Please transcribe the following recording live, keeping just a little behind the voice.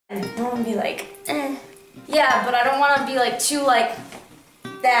I don't want to be like, eh. Yeah, but I don't want to be like too like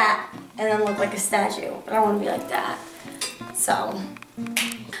that and then look like a statue. I don't want to be like that. So,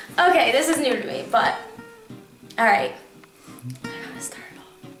 okay, this is new to me, but all right. I gotta start it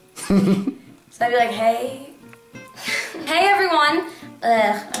off. So I'd be like, hey, hey everyone.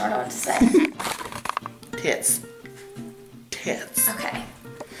 I don't know what to say. Tits. Tits. Okay.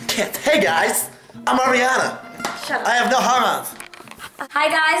 Tits. Hey guys, I'm Arianna. Shut up. I have no hormones. Hi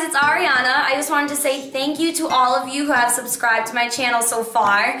guys, it's Arianna. I just wanted to say thank you to all of you who have subscribed to my channel so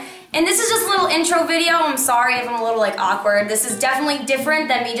far. And this is just a little intro video. I'm sorry if I'm a little like awkward. This is definitely different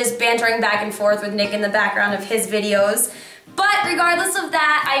than me just bantering back and forth with Nick in the background of his videos. But regardless of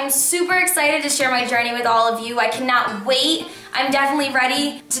that, I'm super excited to share my journey with all of you. I cannot wait. I'm definitely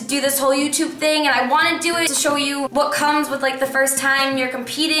ready to do this whole YouTube thing, and I want to do it to show you what comes with like the first time you're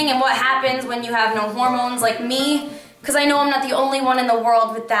competing and what happens when you have no hormones like me. Because I know I'm not the only one in the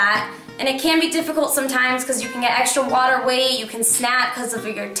world with that. And it can be difficult sometimes because you can get extra water weight, you can snap because of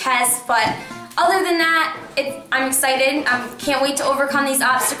your test, but other than that, I'm excited. I can't wait to overcome these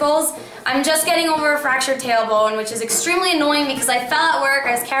obstacles. I'm just getting over a fractured tailbone, which is extremely annoying because I fell at work,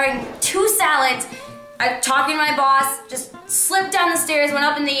 I was carrying 2 salads, talking to my boss, just slipped down the stairs, went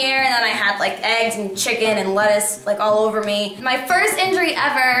up in the air, and then I had like eggs and chicken and lettuce like all over me. My first injury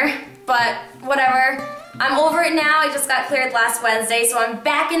ever, but whatever. I'm over it now. I just got cleared last Wednesday, so I'm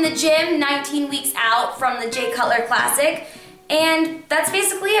back in the gym, 19 weeks out from the Jay Cutler Classic. And that's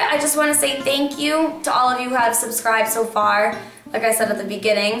basically it. I just want to say thank you to all of you who have subscribed so far, like I said at the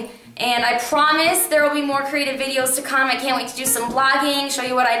beginning. And I promise there will be more creative videos to come. I can't wait to do some vlogging, show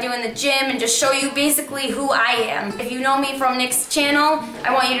you what I do in the gym, and just show you basically who I am. If you know me from Nick's channel,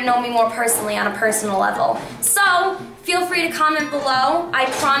 I want you to know me more personally on a personal level. So, feel free to comment below. I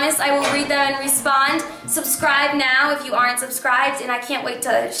promise I will read them and respond. Subscribe now if you aren't subscribed, and I can't wait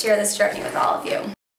to share this journey with all of you.